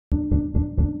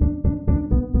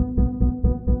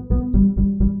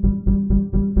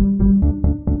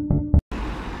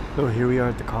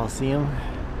at the Colosseum.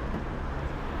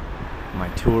 My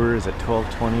tour is at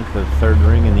 12:20 for the third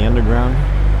ring in the underground.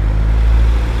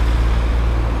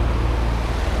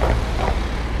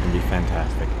 It'll be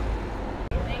fantastic.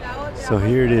 So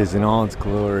here it is in all its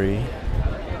glory.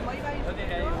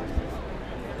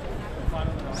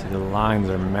 See, the lines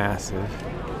are massive.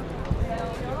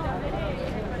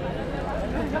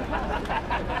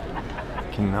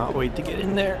 Cannot wait to get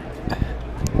in there.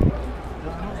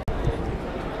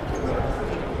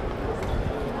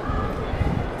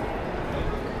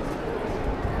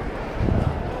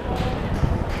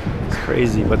 It's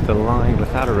crazy, but the line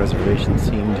without a reservation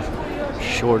seemed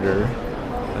shorter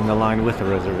than the line with a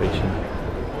reservation.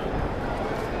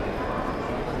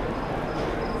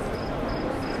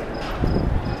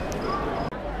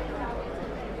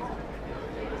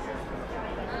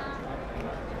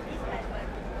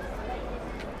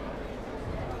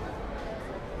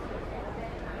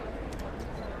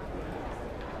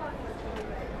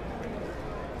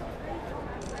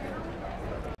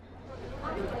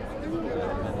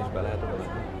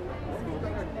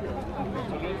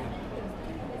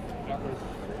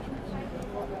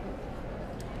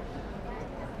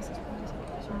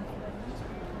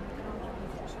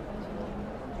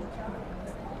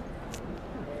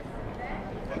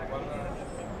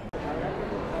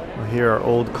 Here are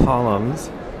old columns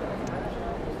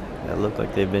that look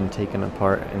like they've been taken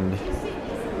apart and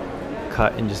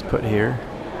cut and just put here.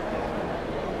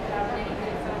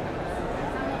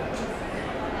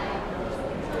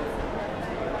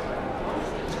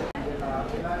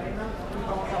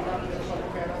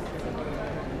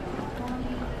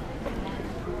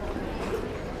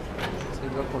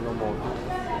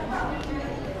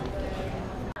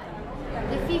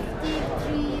 The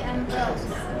 53 angles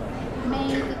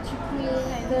made to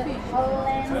create the whole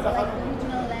lens, like the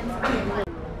original lens.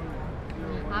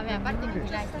 A parte mi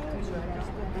piace.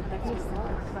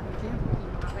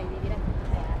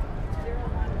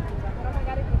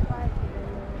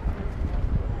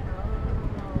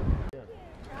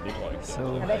 So,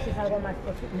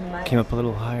 came up a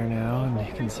little higher now and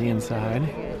you can see inside.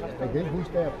 You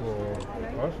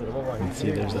can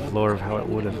see there's the floor of how it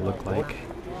would have looked like.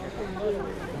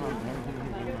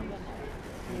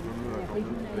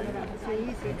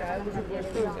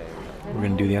 We're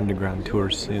going to do the underground tour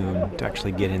soon to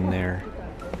actually get in there.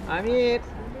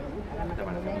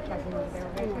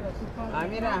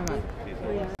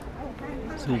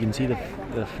 So you can see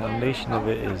the foundation of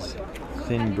it is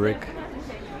thin brick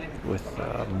with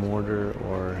mortar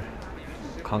or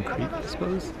concrete, I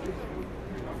suppose.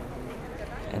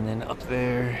 And then up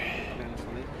there,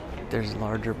 there's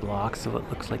larger blocks of what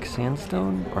looks like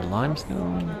sandstone or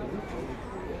limestone,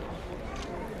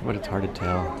 but it's hard to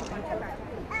tell.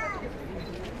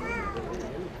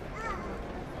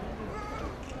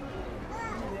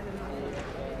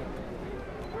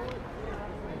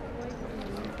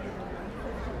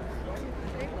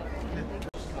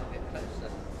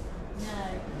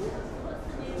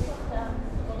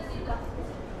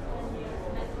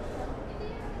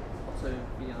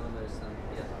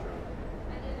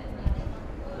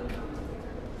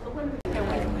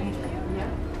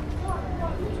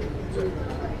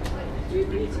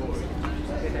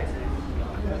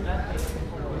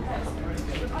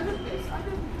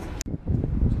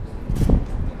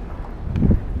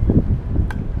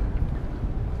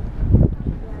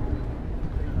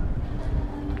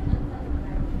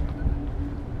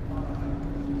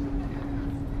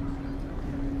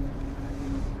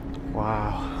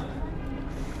 Wow.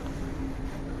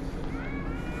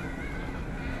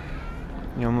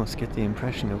 You almost get the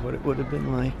impression of what it would have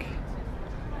been like.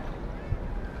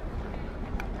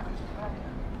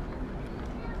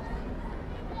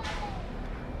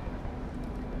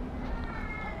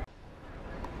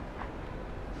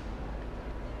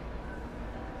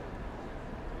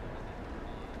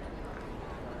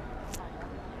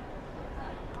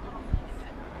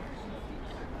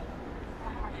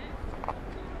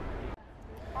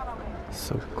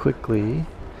 So quickly,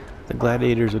 the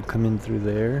gladiators would come in through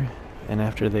there, and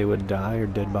after they would die, or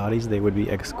dead bodies, they would be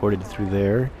escorted through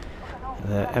there.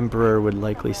 The emperor would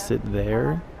likely sit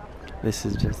there. This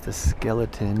is just a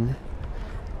skeleton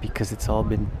because it's all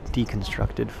been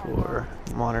deconstructed for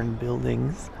modern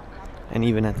buildings, and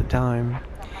even at the time.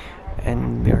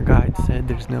 And our guide said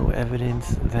there's no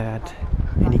evidence that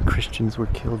any Christians were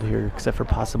killed here, except for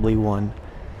possibly one,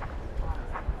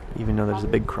 even though there's a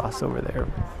big cross over there.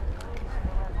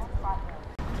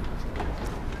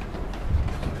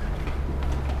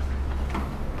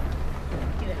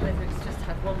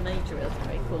 One major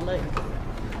earthquake or low.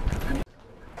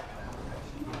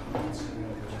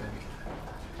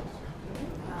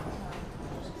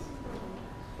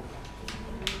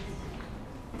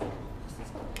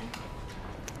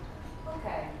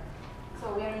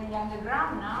 the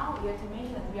underground now, you have to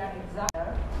imagine that we are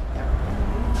exactly.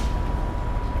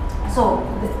 So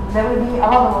there will be a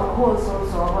lot of holes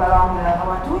also around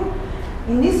our tool.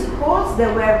 In these holes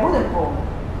there were wooden poles.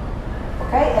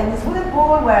 Okay, and these wooden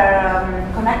poles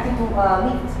were connected to a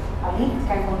lift. A lift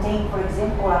can contain, for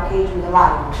example, a cage with a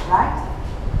lion, right?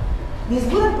 These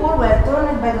wooden poles were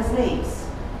turned by the slaves.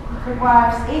 It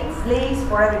requires 8 slaves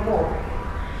for every pole.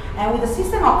 And with a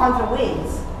system of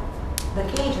counterweights, the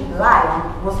cage with the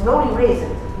lion was slowly raised.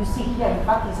 You see here, in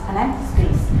fact, is an empty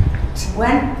space.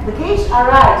 When the cage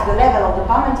arrived to the level of the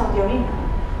pavement of the arena,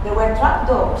 there were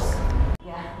trapdoors.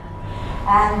 Yeah.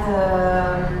 And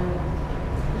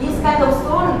this kind of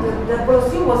stone, the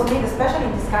Colosseum was made especially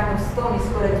in this kind of stone. It's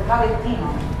called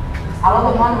gladiator. A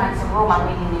lot of monuments in Rome are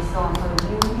made in this stone, so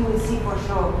you will see for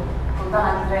sure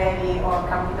Fontana di Trevi or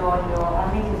Campidoglio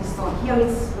are made in this stone. Here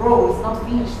it's raw, it's not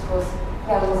finished because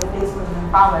here was a place for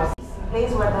the powers. It's a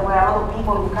place where there were a lot of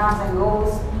people who comes and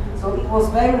goes. So it was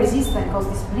very resistant because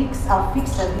these bricks are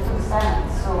fixed into the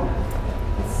cement. So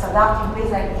it's adapted in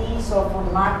place like this or for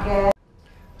the market.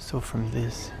 So from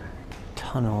this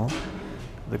tunnel,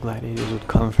 the gladiators would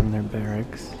come from their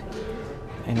barracks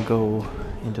and go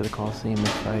into the Colosseum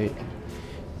to fight.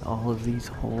 All of these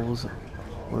holes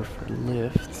were for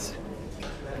lifts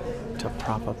to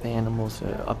prop up the animals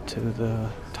up to the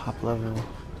top level,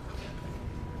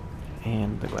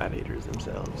 and the gladiators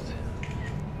themselves.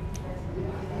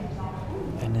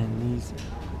 And then these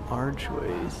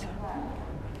archways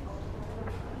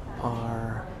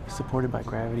are supported by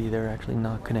gravity. They're actually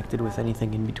not connected with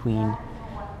anything in between.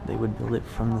 They would build it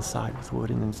from the side with wood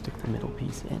and then stick the middle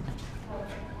piece in.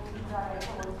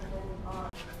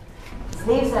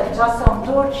 Slaves have just some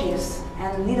torches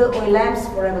and little oil lamps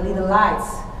for every little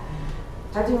lights.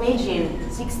 Try to imagine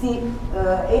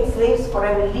 8 slaves for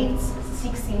every lift,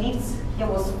 60 lifts. Here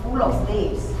was full of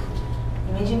slaves.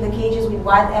 Imagine the cages with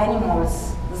wild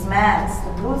animals, the smells,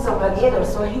 the broods of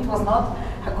gladiators. So it was not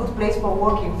a good place for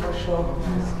working for sure.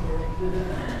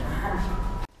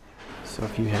 So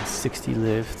if you had 60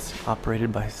 lifts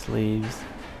operated by slaves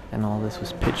and all this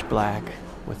was pitch black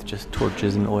with just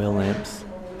torches and oil lamps,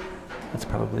 that's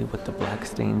probably what the black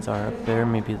stains are up there.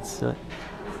 Maybe it's soot.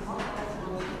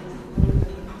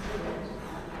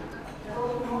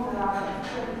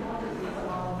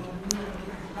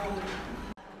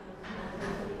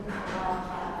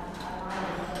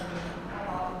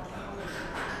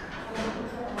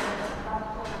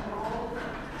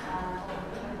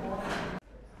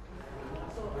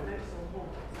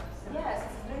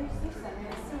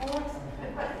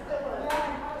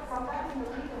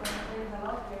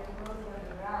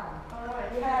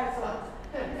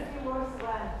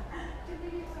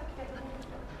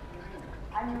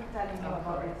 I'm telling you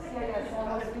about it. Yes,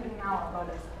 I was speaking now about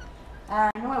it.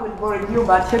 I know I will bore you,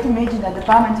 but you have to imagine that the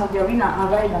pavements of the arena are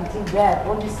right until there.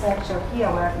 All this structure here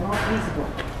were not visible.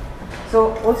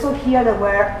 So also here there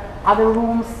were other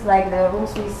rooms, like the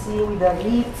rooms we see with the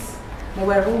lifts. There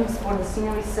were rooms for the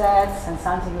scenery sets and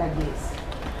something like this.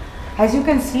 As you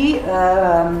can see,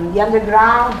 the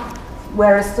underground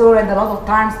were restored a lot of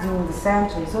times during the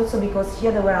centuries. Also because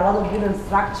here there were a lot of wooden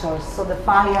structures, so the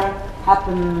fire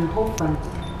happened often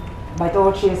by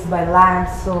torches, by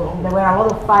lamps. So there were a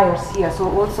lot of fires here. So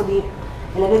also the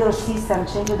elevator system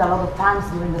changed a lot of times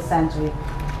during the century.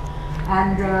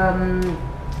 And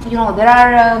you know, there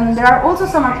are also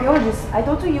some archaeologists. I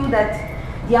told to you that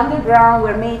the underground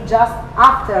were made just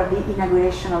after the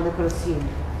inauguration of the Colosseum.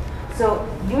 So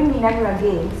during the inaugural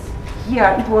games,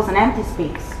 here it was an empty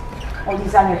space. All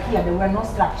this area here, there were no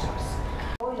structures.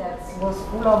 The toilets was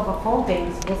full of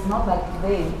fountains. It was not like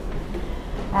today.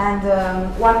 And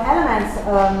one element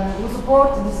to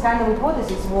support this kind of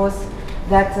hypothesis was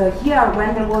that here,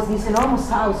 when there was this enormous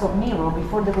house of Nero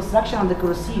before the construction of the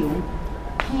Colosseum,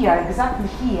 here, exactly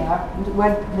here,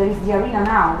 where there is the arena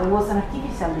now, there was an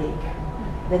artificial lake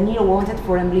that Nero wanted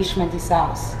for embellishment his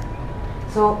house.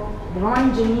 So the Roman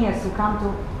engineers who come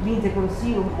to build the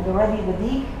Colosseum had already the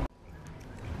dig.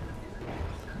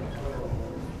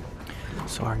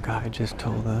 So our guide just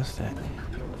told us that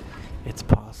it's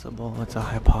possible, it's a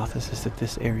hypothesis that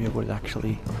this area was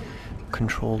actually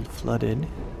controlled flooded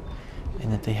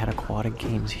and that they had aquatic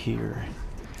games here.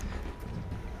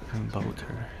 Boat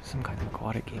or some kind of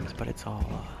aquatic games, but it's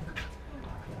all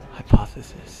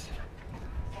hypothesis.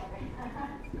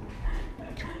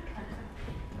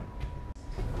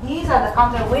 These are the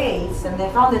counterweights, and they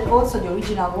found it also the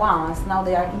original ones. Now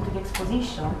they are into the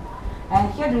exposition.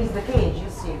 And here there is the cage, you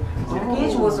see. So the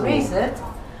cage was raised,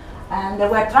 and there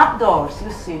were trapdoors,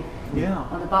 you see,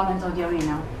 on the pavement of the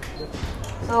arena.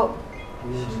 So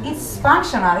it's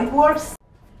functional, it works.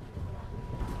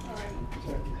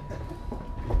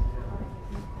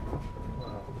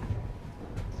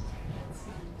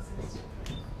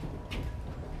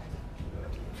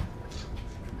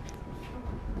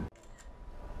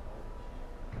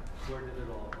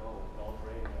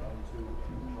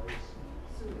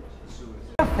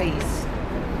 face.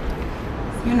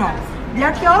 You know, the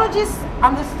archaeologists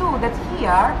understood that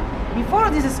here, before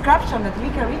this inscription that we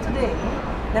can read today,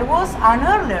 there was an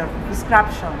earlier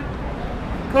inscription.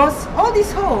 Because all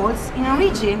these holes in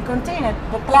origin contained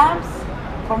the clamps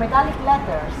for metallic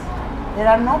letters. There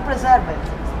are no preservatives.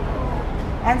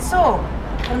 And so,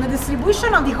 from the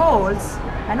distribution of the holes,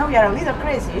 I know we are a little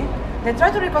crazy, they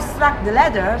try to reconstruct the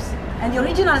letters and the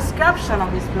original inscription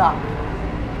of this block.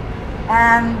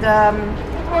 And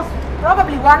it was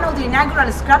probably one of the inaugural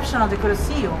inscriptions of the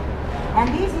Colosseum. And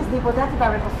this is the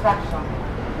hypothetical reconstruction.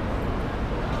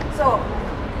 So,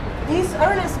 this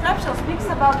early inscription speaks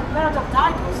about the period of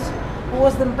Titus, who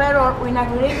was the emperor who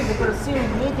inaugurated the Colosseum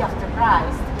in 80 after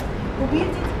Christ, who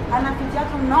built it an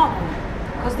amphitheatrum novum,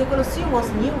 because the Colosseum was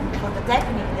new for the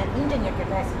technique and engineering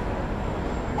capacity.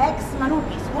 Ex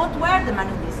manubis. What were the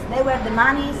manubis? They were the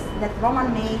monies that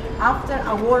Roman made after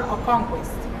a war of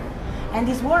conquest. And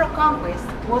this war of conquest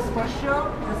was for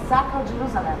sure the sack of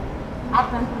Jerusalem,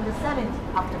 up until the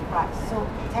 70th after Christ, so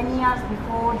 10 years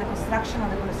before the construction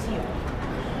of the Colosseum.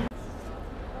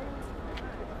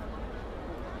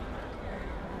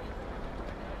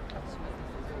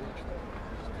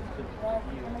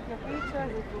 You can make your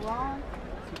pictures if you want.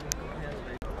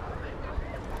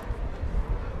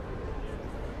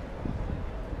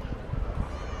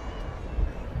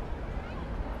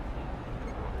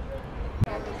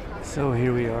 So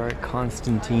here we are at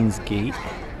Constantine's Gate,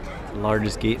 the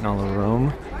largest gate in all of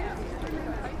Rome.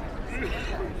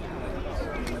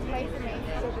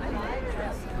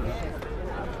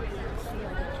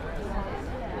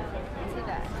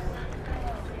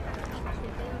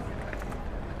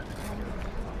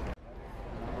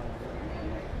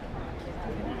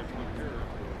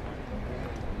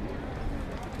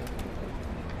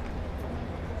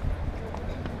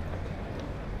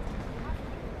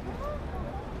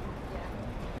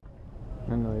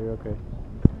 No, you're okay.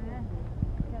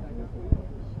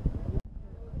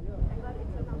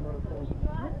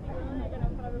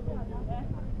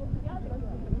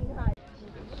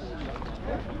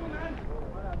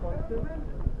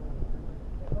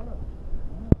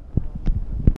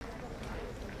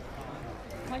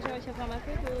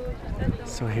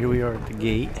 So here we are at the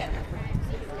gate,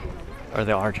 or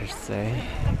the arch I should say,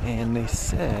 and they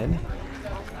said,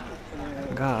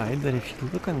 guide, that if you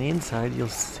look on the inside you'll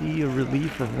see a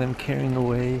relief of them carrying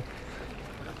away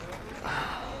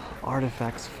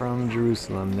artifacts from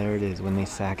Jerusalem. There it is, when they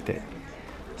sacked it.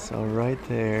 So right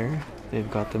there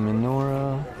they've got the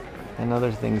menorah and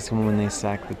other things from when they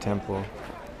sacked the temple.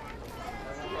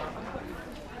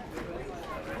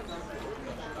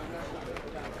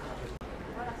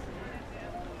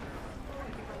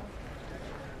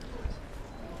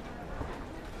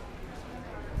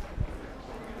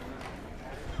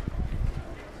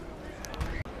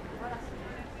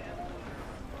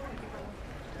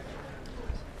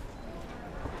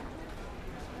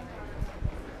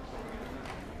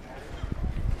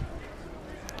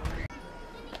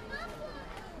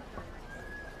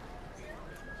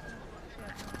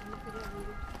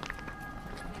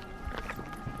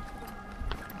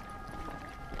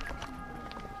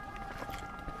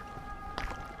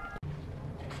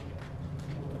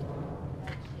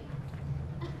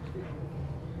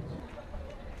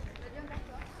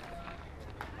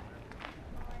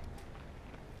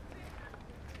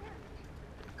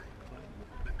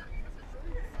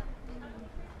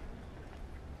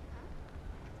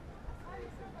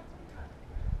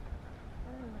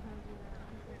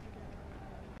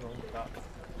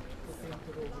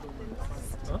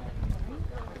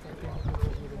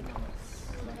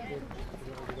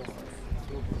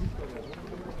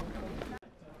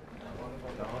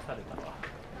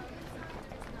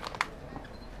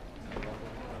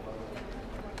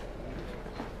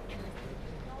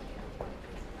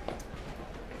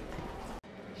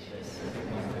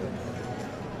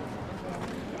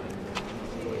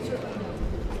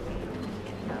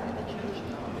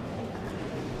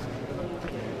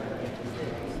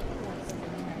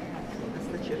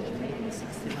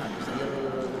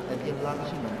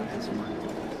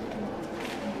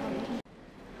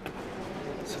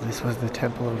 So this was the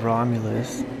temple of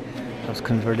Romulus that was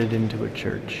converted into a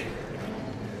church,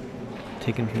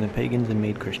 taken from the pagans and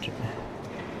made Christian.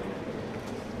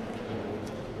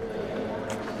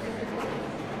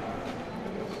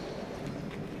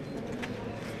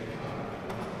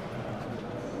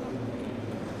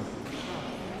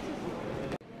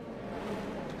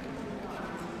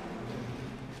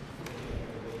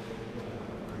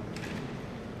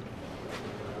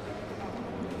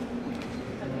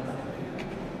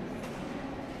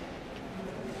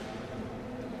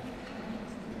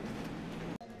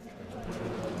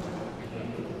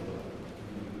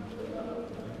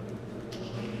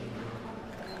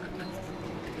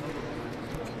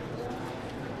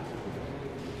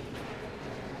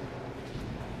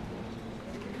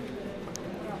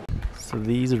 So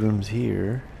these rooms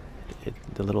here,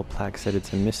 the little plaque said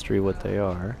it's a mystery what they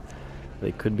are.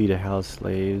 They could be to house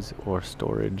slaves or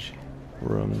storage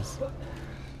rooms,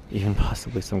 even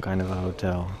possibly some kind of a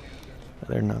hotel.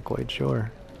 They're not quite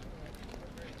sure.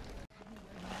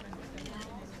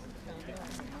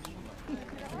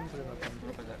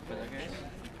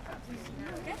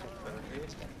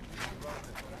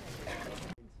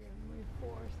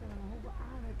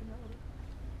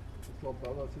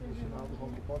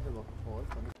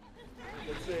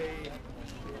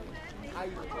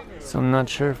 So I'm not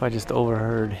sure if I just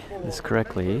overheard this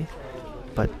correctly,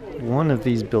 but one of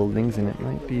these buildings, and it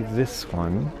might be this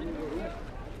one,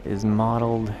 is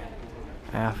modeled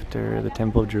after the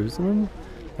Temple of Jerusalem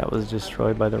that was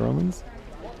destroyed by the Romans.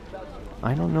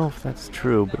 I don't know if that's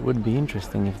true, but it would be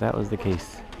interesting if that was the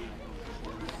case.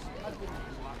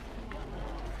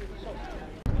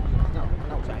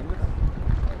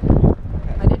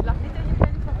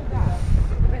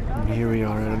 And here we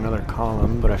are at another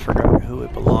column, but I forgot who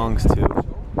it belongs to.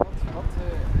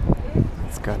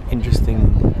 It's got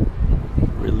interesting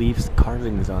reliefs,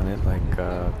 carvings on it, like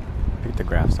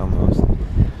pictographs almost.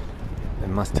 It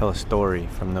must tell a story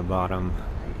from the bottom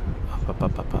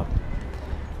up,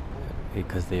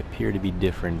 because they appear to be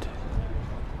different